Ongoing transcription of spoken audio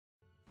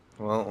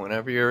Well,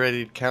 whenever you're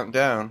ready to count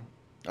down.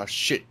 Oh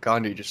shit,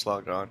 Gandhi just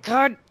logged on.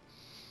 God!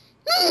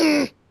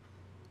 You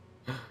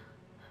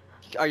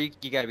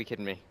gotta be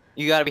kidding me.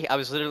 You gotta be. I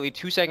was literally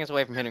 2 seconds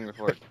away from hitting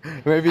record.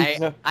 Maybe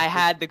he's I not. I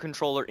had the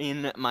controller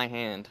in my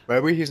hand.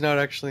 Maybe he's not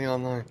actually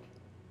online.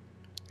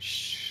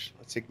 Shh.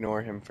 Let's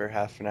ignore him for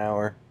half an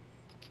hour.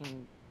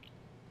 Fucking...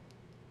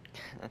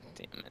 God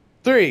damn it.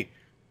 3,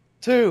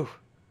 2,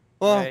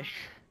 1. Okay.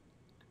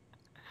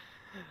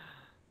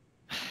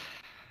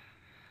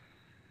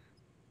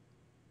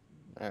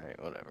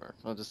 Alright, whatever.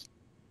 I'll just...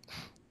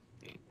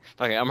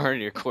 Okay, I'm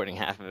already recording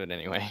half of it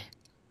anyway.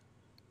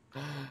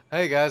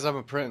 Hey guys, I'm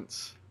a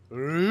prince.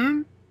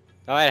 Alright,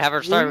 have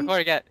her start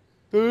recording it.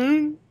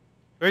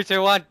 3,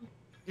 2, 1.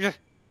 Yeah.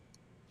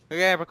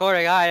 Okay, I'm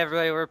recording. Hi,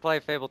 everybody. We're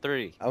playing Fable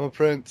 3. I'm a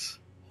prince.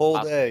 Whole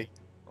Awesome. day.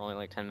 Only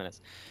like 10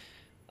 minutes.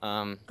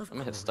 I'm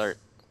gonna hit start.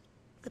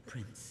 The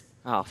prince.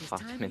 Oh,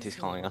 fuck. Minty's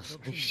calling us.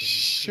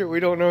 Shit, we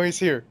don't know he's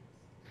here.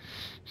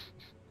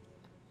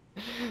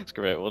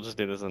 Screw it. We'll just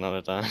do this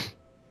another time.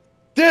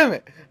 Damn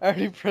it! I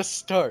already pressed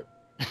start.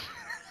 I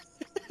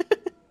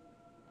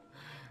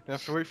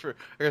have to wait for.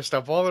 I gotta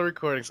stop all the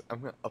recordings. I'm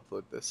gonna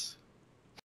upload this.